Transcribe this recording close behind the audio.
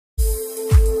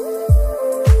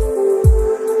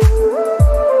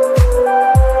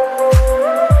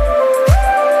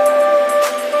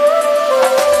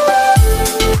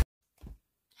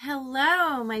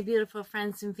my beautiful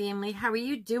friends and family. How are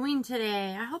you doing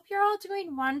today? I hope you're all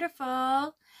doing wonderful.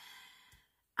 I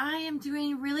am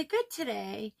doing really good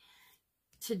today.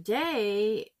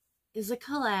 Today is a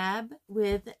collab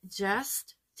with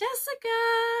Just Jessica.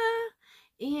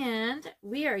 And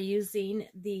we are using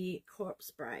the Corpse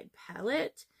Bride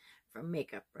palette from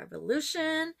Makeup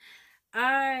Revolution.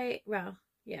 I got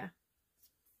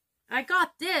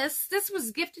this. This was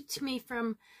gifted to me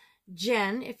from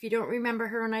Jen, if you don't remember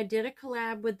her, and I did a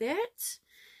collab with it.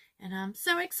 And I'm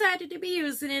so excited to be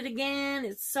using it again.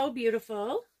 It's so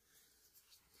beautiful.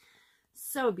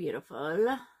 So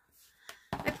beautiful.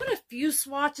 I put a few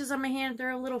swatches on my hand.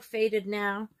 They're a little faded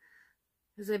now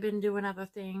because I've been doing other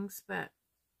things, but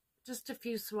just a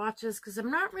few swatches because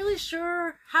I'm not really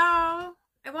sure how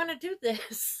I want to do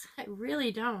this. I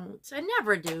really don't. I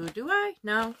never do I?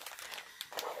 No.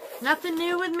 Nothing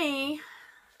new with me.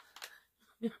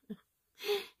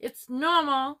 It's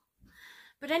normal.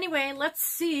 But anyway, let's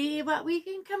see what we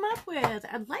can come up with.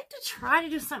 I'd like to try to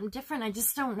do something different. I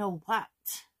just don't know what.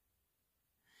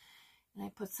 And I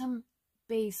put some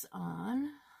base on.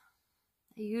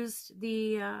 I used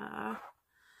the,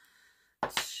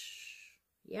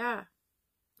 yeah,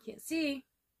 can't see.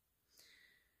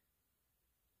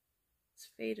 It's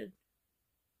faded.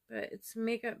 But it's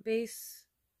makeup base.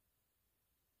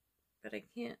 But I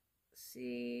can't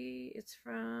see. It's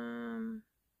from,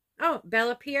 oh,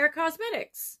 Vampyre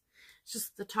Cosmetics. It's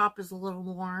just the top is a little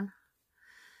worn.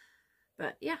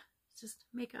 But yeah, it's just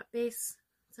makeup base.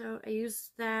 So I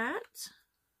used that.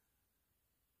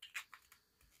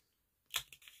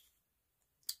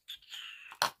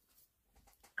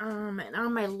 And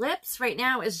on my lips right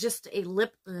now is just a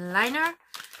lip liner.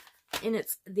 And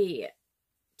it's the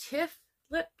Tiff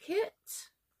Lip Kit.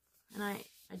 And I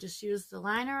just used the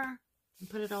liner and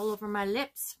put it all over my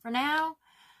lips for now.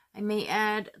 I may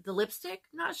add the lipstick.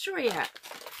 Not sure yet.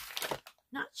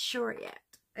 Not sure yet.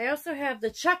 I also have the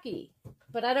Chucky,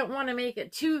 but I don't want to make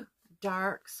it too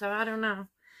dark, so I don't know.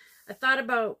 I thought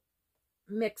about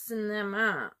mixing them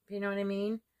up, you know what I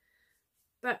mean?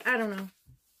 But I don't know.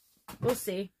 We'll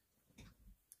see.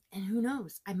 And who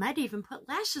knows? I might even put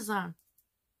lashes on.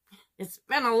 It's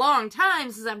been a long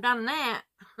time since I've done that.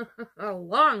 A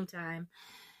long time.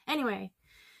 Anyway,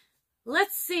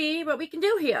 let's see what we can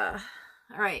do here.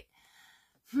 All right.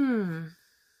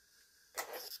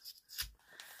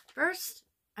 First,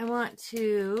 I want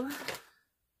to,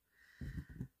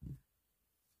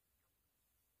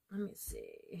 let me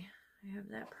see. I have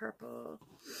that purple.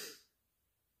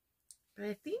 But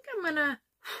I think I'm going to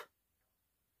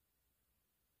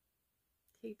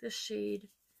take the shade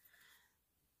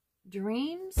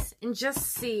Dreams and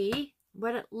just see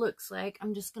what it looks like.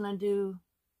 I'm just going to do,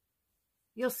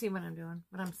 you'll see what I'm doing,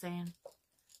 what I'm saying.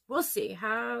 We'll see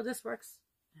how this works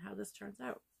and how this turns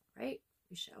out, right?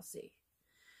 We shall see.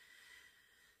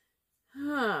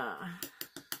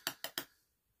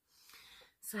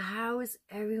 So how is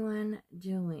everyone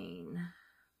doing?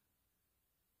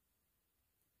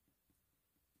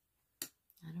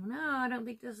 I don't know. I don't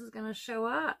think this is going to show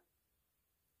up.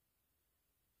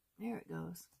 There it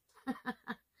goes.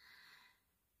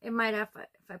 It might have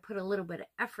if I put a little bit of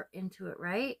effort into it,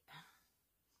 right?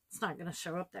 It's not going to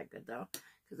show up that good though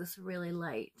because it's really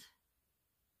light.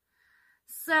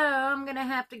 So I'm going to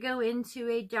have to go into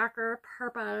a darker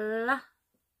purple.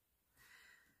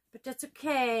 But that's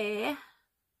okay.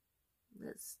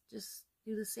 Let's just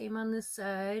do the same on this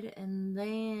side and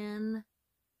then,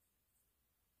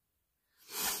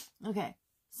 okay,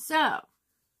 so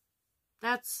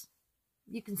that's,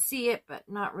 you can see it, but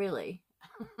not really.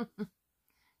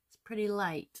 It's pretty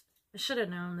light. I should have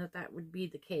known that that would be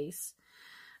the case.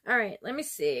 All right, let me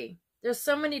see. There's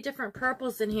so many different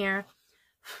purples in here.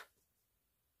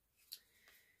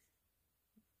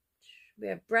 We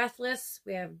have Breathless,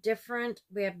 we have Different,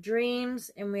 we have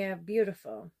Dreams, and we have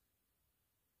Beautiful.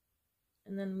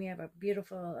 And then we have a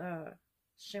beautiful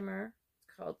shimmer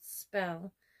called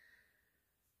Spell.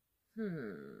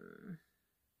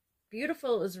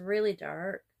 Beautiful is really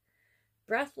dark.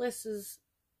 Breathless is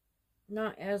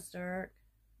not as dark.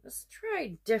 Let's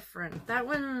try Different. That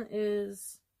one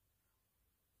is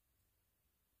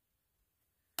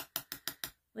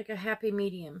like a happy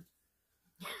medium,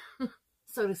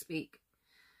 so to speak.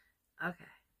 Okay.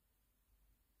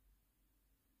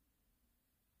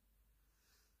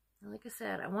 Like I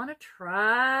said, I want to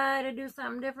try to do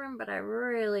something different, but I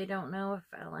really don't know if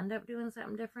I'll end up doing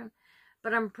something different.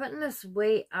 But I'm putting this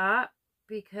way up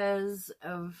because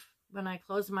of when I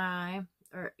close my eye,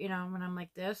 or, you know, when I'm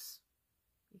like this,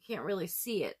 you can't really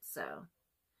see it. So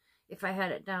if I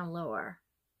had it down lower,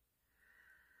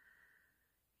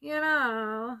 you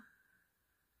know,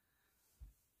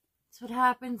 That's what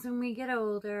happens when we get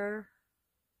older.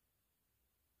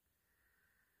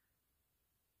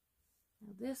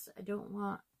 Now this, I don't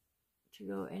want to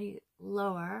go any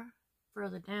lower,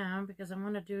 further down, because I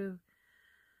want to do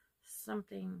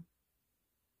something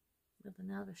with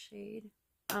another shade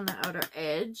on the outer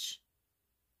edge.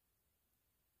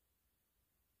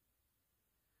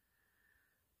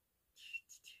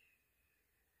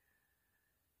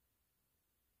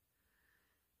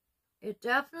 It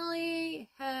definitely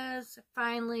has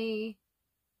finally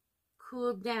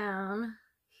cooled down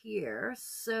here,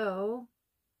 so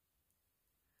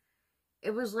it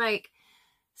was like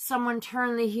someone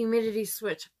turned the humidity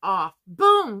switch off.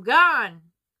 Boom, gone.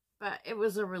 But it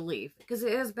was a relief because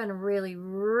it has been really,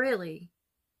 really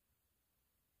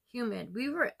humid. We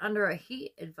were under a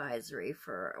heat advisory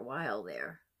for a while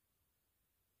there.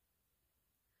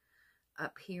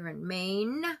 Up here in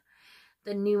Maine,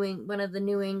 one of the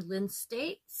New England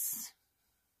states.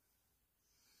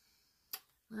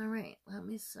 All right, let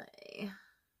me see. I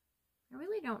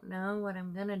really don't know what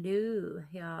I'm gonna do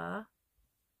here. I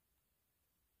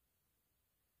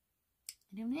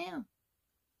don't know.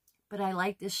 But I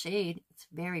like this shade. It's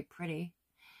very pretty.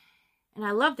 And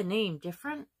I love the name,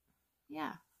 Different.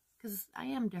 Yeah, because I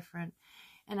am different.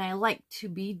 And I like to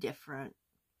be different.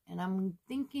 And I'm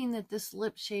thinking that this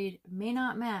lip shade may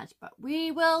not match, but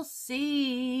we will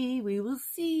see. We will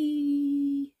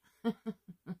see. I'll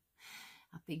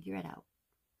figure it out.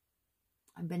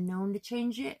 I've been known to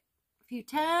change it a few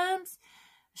times.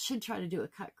 I should try to do a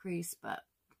cut crease, but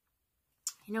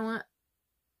you know what?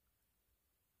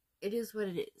 It is what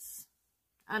it is.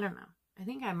 I don't know. I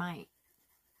think I might.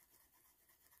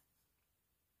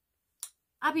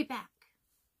 I'll be back.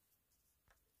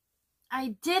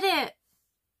 I did it.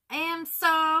 I am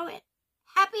so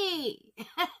happy.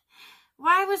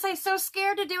 Why was I so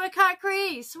scared to do a cut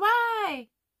crease? Why?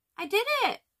 I did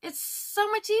it. It's so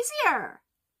much easier.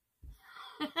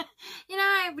 You know,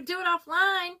 I would do it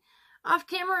offline, off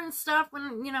camera and stuff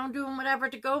when, you know, doing whatever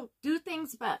to go do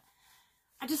things, but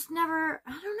I just never,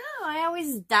 I don't know. I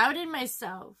always doubted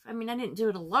myself. I mean, I didn't do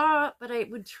it a lot, but I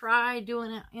would try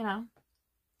doing it, you know.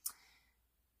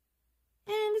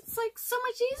 And it's like so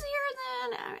much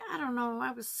easier than, I don't know,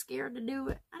 I was scared to do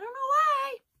it. I don't know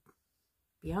why.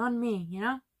 Beyond me, you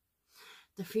know?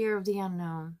 The fear of the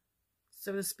unknown,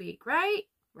 so to speak, right?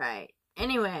 Right.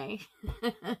 Anyway,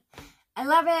 I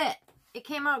love it. It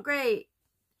came out great.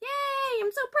 Yay,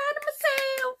 I'm so proud of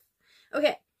myself.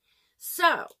 Okay,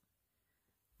 so,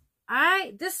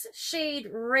 this shade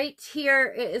right here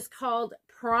is called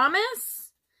Promise.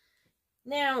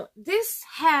 Now, this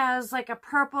has like a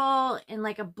purple and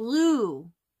like a blue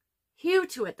hue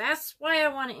to it. That's why I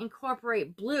want to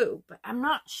incorporate blue, but I'm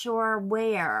not sure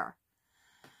where.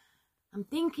 I'm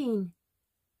thinking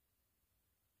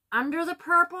under the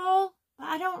purple, but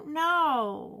I don't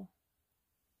know.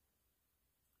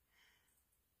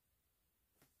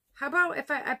 How about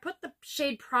if I put the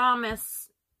shade Promise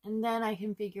and then I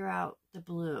can figure out the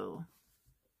blue.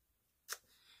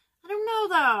 I don't know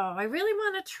though. I really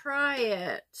want to try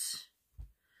it.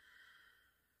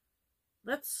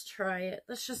 Let's try it.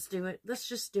 Let's just do it. Let's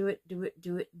just do it. Do it.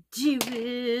 Do it. Do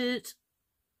it.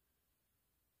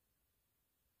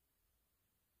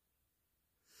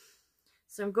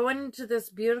 So I'm going into this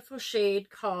beautiful shade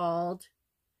called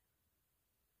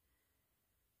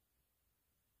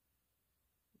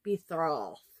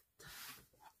Betrothed.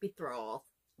 Betrothed.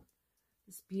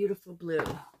 This beautiful blue.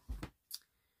 Let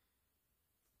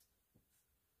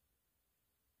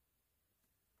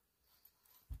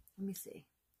me see.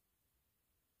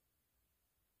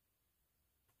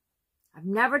 I've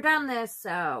never done this,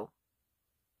 so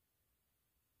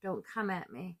don't come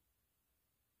at me.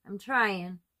 I'm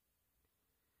trying.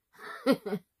 Like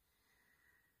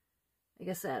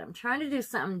I said, I'm trying to do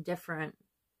something different.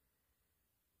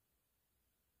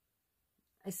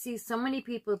 I see so many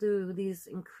people do these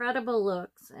incredible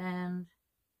looks and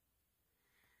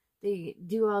they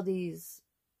do all these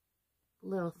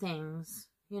little things,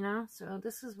 you know? So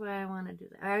this is why I want to do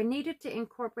that. I needed to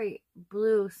incorporate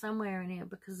blue somewhere in here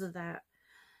because of that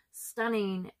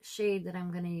stunning shade that I'm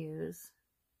going to use.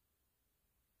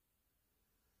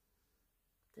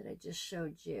 That I just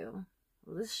showed you.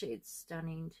 Well, this shade's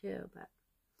stunning too, but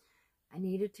I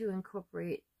needed to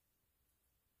incorporate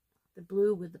the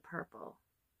blue with the purple.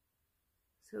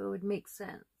 So it would make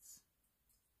sense.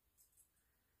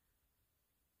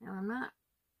 Now I'm not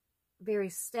very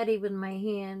steady with my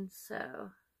hands,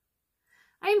 so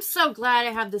I am so glad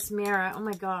I have this mirror. Oh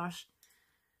my gosh.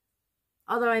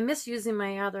 Although I miss using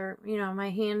my other, you know,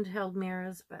 my handheld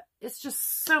mirrors, but it's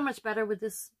just so much better with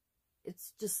this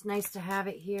it's just nice to have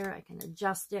it here. I can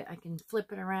adjust it. I can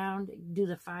flip it around, do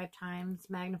the 5 times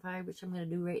magnify, which I'm going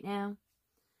to do right now.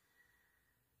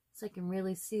 So I can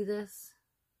really see this.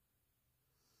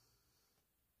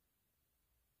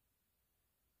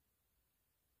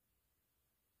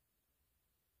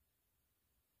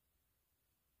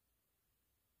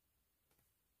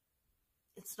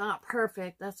 It's not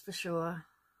perfect, that's for sure.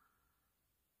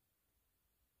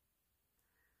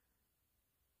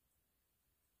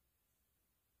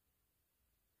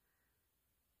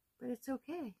 But it's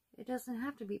okay. It doesn't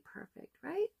have to be perfect,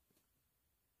 right?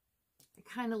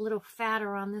 Kind of a little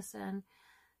fatter on this end.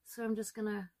 So I'm just going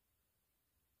to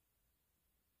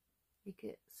make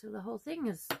it so the whole thing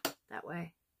is that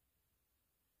way.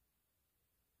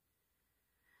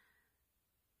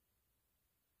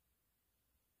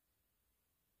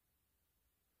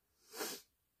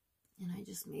 And I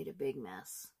just made a big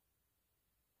mess.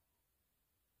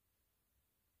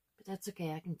 But that's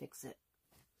okay, I can fix it.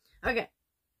 Okay.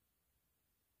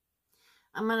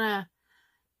 I'm gonna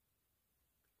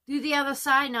do the other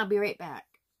side and I'll be right back.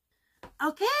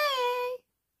 Okay.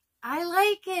 I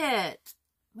like it.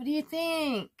 What do you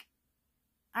think?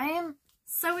 I am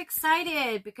so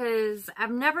excited because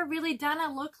I've never really done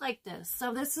a look like this.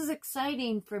 So this is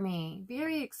exciting for me.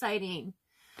 Very exciting.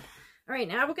 All right,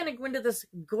 now we're going to go into this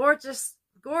gorgeous,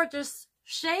 gorgeous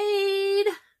shade.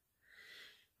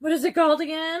 What is it called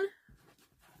again?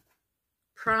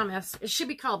 Promise. It should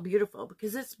be called Beautiful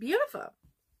because it's beautiful.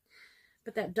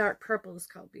 But that dark purple is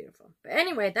called Beautiful. But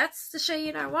anyway, that's the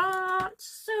shade I want.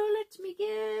 So let me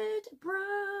get a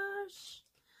brush.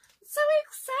 I'm so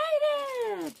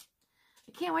excited.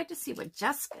 I can't wait to see what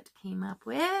Jessica came up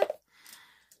with.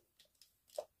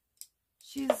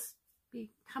 She's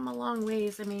come a long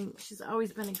ways. I mean, she's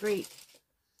always been a great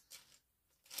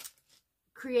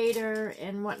creator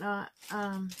and whatnot.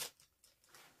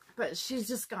 But she's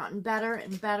just gotten better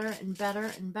and better and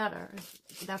better and better.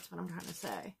 That's what I'm trying to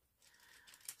say.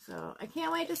 So I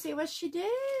can't wait to see what she did.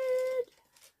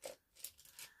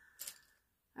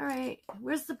 All right,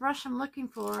 where's the brush I'm looking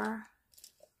for?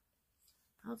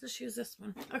 I'll just use this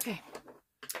one. Okay.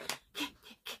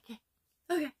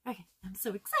 Okay, I'm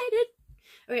so excited.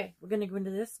 Okay, we're going to go into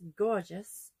this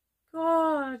gorgeous,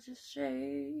 gorgeous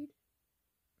shade.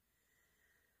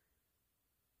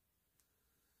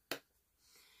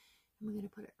 And we're going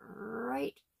to put it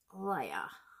right there.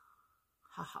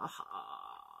 Ha ha ha.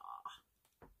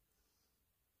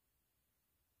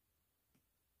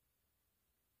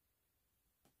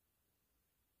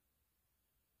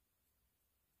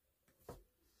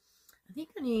 I think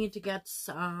I need to get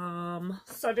some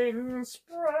setting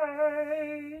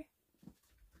spray.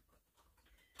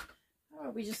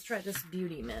 Or we just try this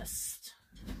beauty mist.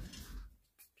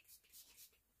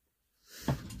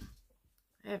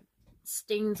 I have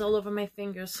stains all over my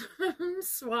fingers. I'm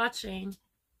swatching.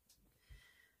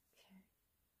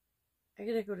 Okay. I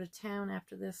gotta go to town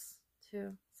after this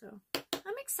too. So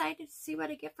I'm excited to see what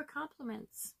I get for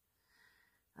compliments.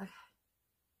 Okay.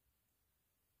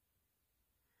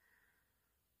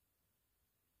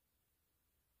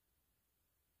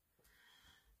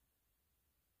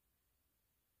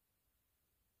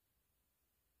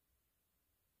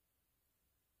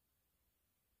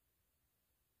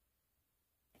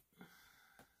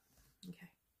 Okay,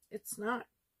 it's not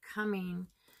coming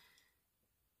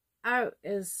out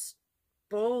as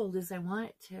bold as I want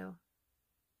it to.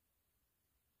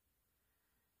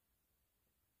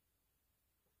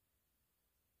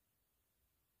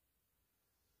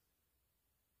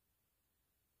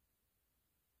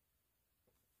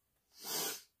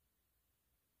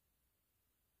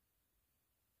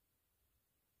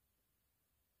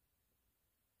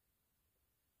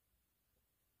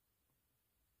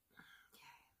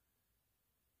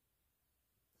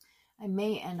 I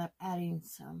may end up adding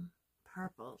some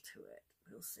purple to it.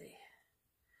 We'll see.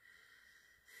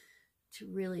 To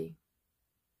really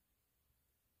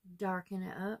darken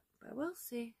it up, but we'll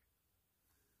see.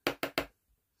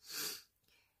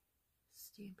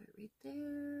 Stamp it right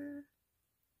there.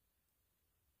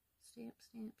 Stamp,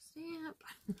 stamp, stamp.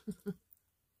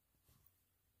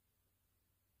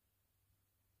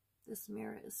 This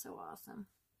mirror is so awesome.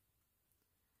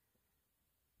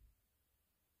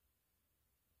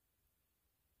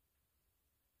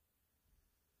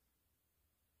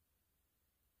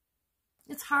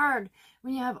 It's hard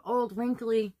when you have old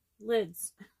wrinkly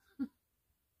lids.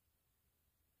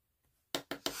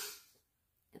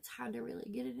 It's hard to really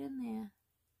get it in there.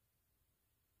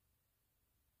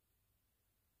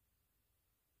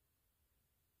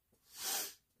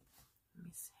 Let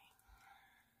me see.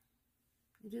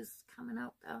 It is coming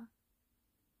out though.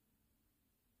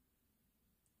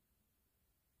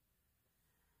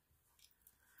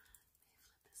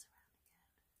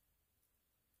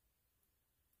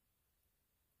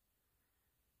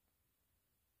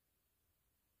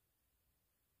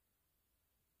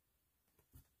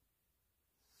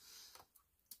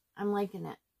 I'm liking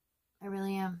it. I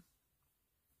really am.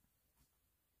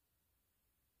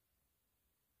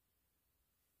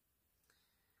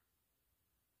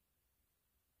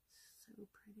 So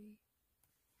pretty.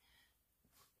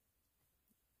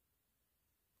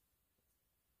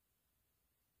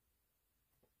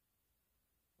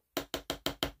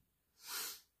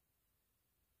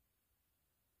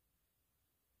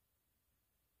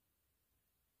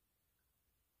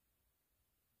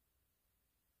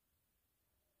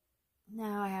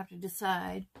 Now I have to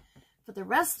decide for the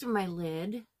rest of my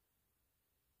lid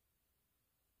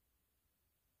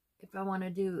if I want to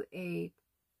do a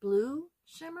blue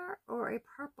shimmer or a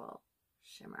purple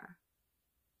shimmer.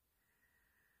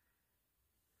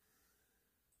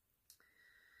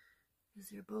 Because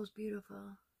they're both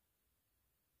beautiful.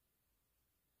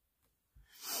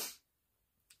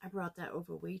 I brought that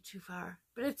over way too far,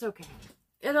 but it's okay.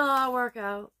 It'll all work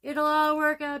out. It'll all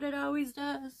work out. It always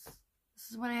does. This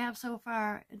is what I have so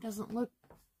far. It doesn't look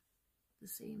the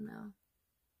same though.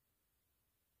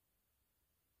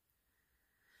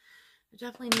 I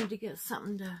definitely need to get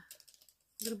something to a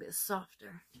little bit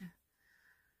softer. Here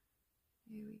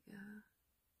we go.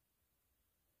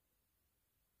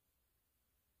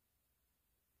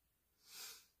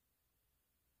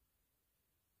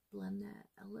 Blend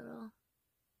that a little.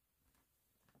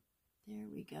 There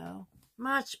we go.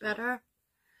 Much better.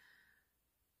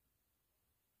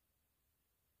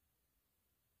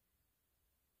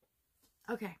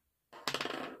 Okay.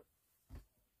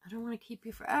 I don't want to keep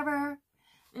you forever.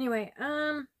 Anyway,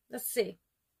 let's see.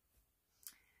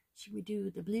 Should we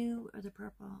do the blue or the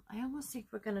purple? I almost think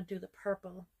we're going to do the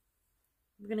purple.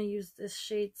 I'm going to use this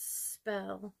shade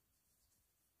Spell.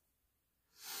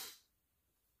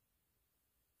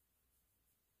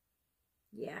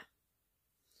 Yeah.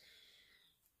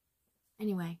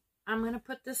 Anyway, I'm going to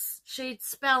put this shade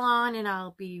Spell on and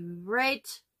I'll be right.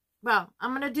 Well, I'm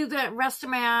going to do the rest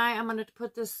of my eye. I'm going to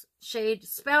put this shade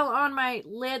Spell on my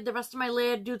lid, the rest of my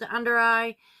lid, do the under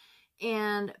eye,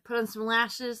 and put on some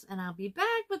lashes, and I'll be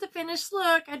back with the finished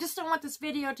look. I just don't want this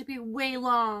video to be way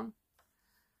long.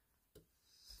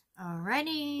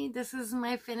 Alrighty, this is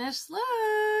my finished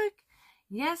look.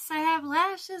 Yes, I have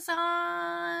lashes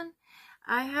on.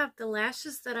 I have the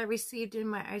lashes that I received in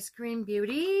my Ice Cream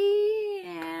Beauty,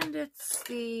 and it's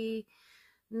the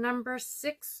number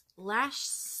 6 lash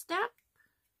step.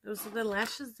 Those are the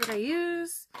lashes that I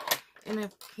use, and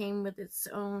it came with its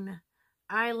own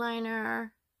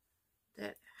eyeliner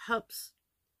that helps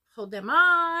hold them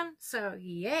on. So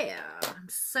yeah, I'm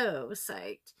so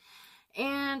psyched.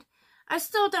 And I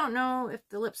still don't know if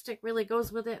the lipstick really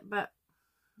goes with it, but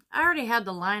I already had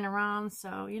the liner on,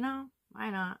 so you know, why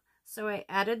not? So I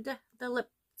added the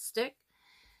lipstick,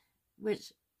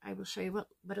 which I will show you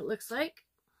what it looks like.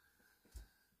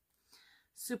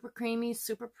 Super creamy,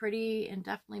 super pretty, and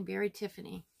definitely very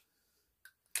Tiffany.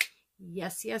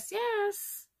 Yes, yes,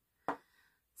 yes.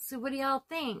 So what do y'all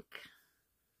think?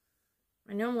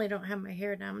 I normally don't have my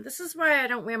hair down. This is why I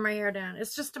don't wear my hair down.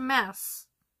 It's just a mess.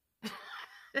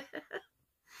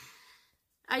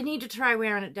 I need to try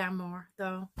wearing it down more,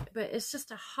 though. But it's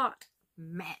just a hot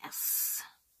mess.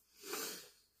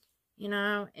 You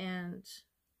know, and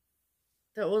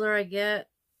the older I get,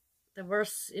 the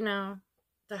worse, you know,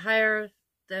 the higher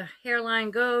the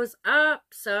hairline goes up.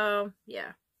 So,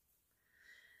 yeah.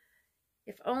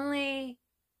 If only,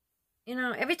 you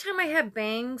know, every time I have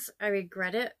bangs, I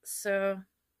regret it. So,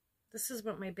 this is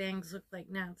what my bangs look like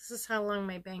now. This is how long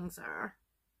my bangs are.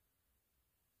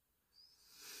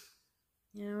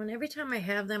 You know, and every time I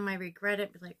have them, I regret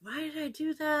it. Be like, why did I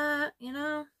do that? You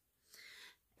know?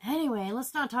 Anyway,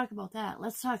 let's not talk about that.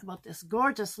 Let's talk about this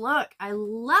gorgeous look. I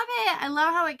love it. I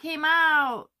love how it came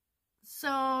out.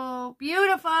 So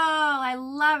beautiful. I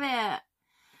love it.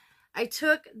 I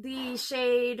took the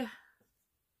shade,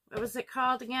 what was it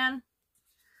called again?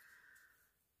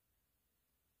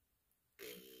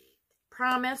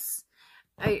 Promise.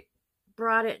 I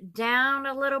brought it down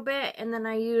a little bit, and then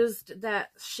I used that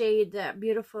shade, that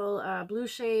beautiful blue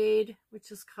shade,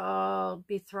 which is called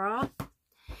Betrothed.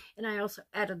 And I also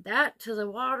added that to the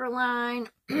waterline.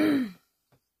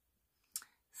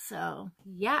 So,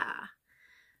 yeah.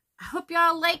 I hope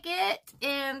y'all like it.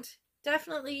 And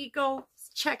definitely go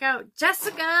check out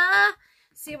Jessica.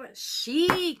 See what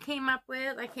she came up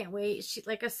with. I can't wait. She,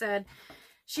 like I said,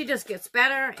 she just gets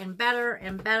better and better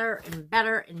and better and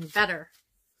better and better.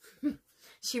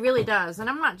 She really does. And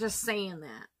I'm not just saying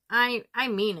that. I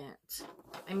mean it.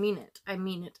 I mean it. I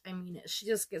mean it. I mean it. She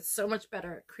just gets so much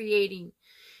better at creating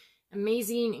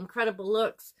amazing, incredible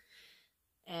looks.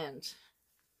 And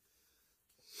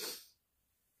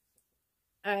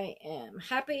I am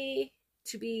happy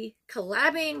to be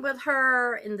collabing with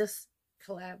her in this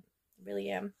collab. I really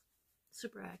am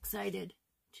super excited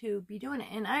to be doing it.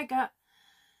 And I got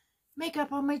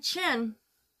makeup on my chin.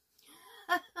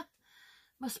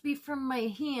 Must be from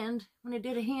my hand. When I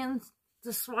did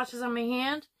the swatches on my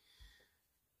hand,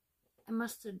 I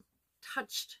must have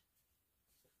touched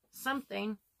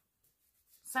something.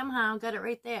 Somehow got it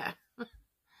right there.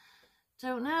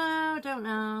 Don't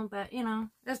know, but you know,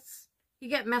 you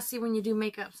get messy when you do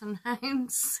makeup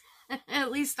sometimes.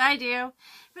 At least I do.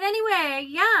 But anyway,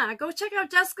 yeah, go check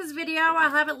out Jessica's video. I'll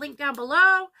have it linked down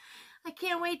below. I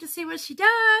can't wait to see what she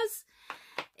does.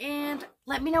 And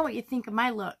let me know what you think of my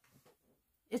look.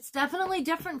 It's definitely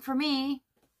different for me.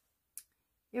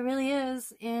 It really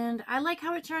is. And I like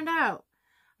how it turned out.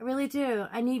 I really do.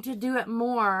 I need to do it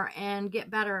more and get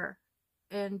better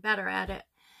and better at it.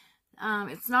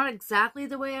 It's not exactly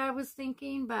the way I was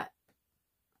thinking, but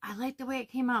I like the way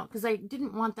it came out because I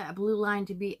didn't want that blue line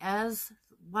to be as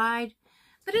wide.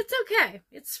 But it's okay.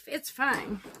 It's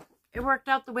fine. It worked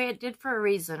out the way it did for a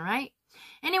reason, right?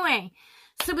 Anyway,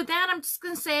 so with that, I'm just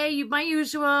going to say my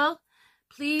usual.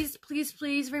 Please, please,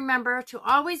 please remember to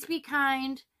always be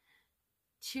kind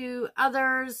to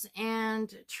others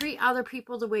and treat other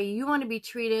people the way you want to be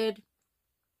treated.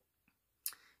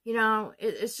 You know,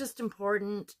 it's just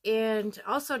important. And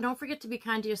also, don't forget to be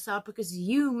kind to yourself because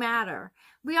you matter.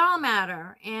 We all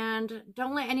matter. And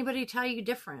don't let anybody tell you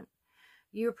different.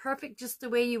 You're perfect just the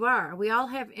way you are. We all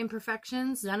have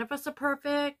imperfections. None of us are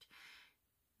perfect.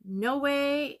 No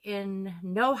way and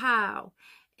no how.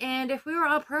 And if we were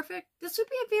all perfect, this would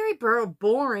be a very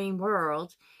boring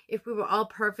world. If we were all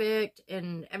perfect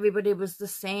and everybody was the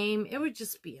same, it would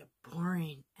just be a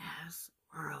boring ass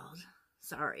world.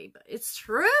 Sorry, but it's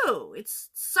true. It's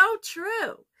so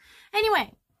true.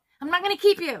 Anyway, I'm not going to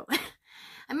keep you.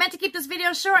 I meant to keep this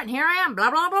video short, and here I am.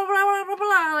 Blah, blah, blah, blah, blah, blah,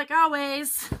 blah, like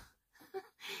always.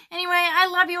 Anyway, I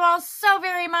love you all so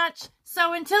very much.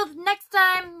 So until next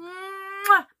time,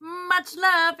 much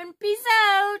love and peace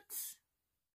out.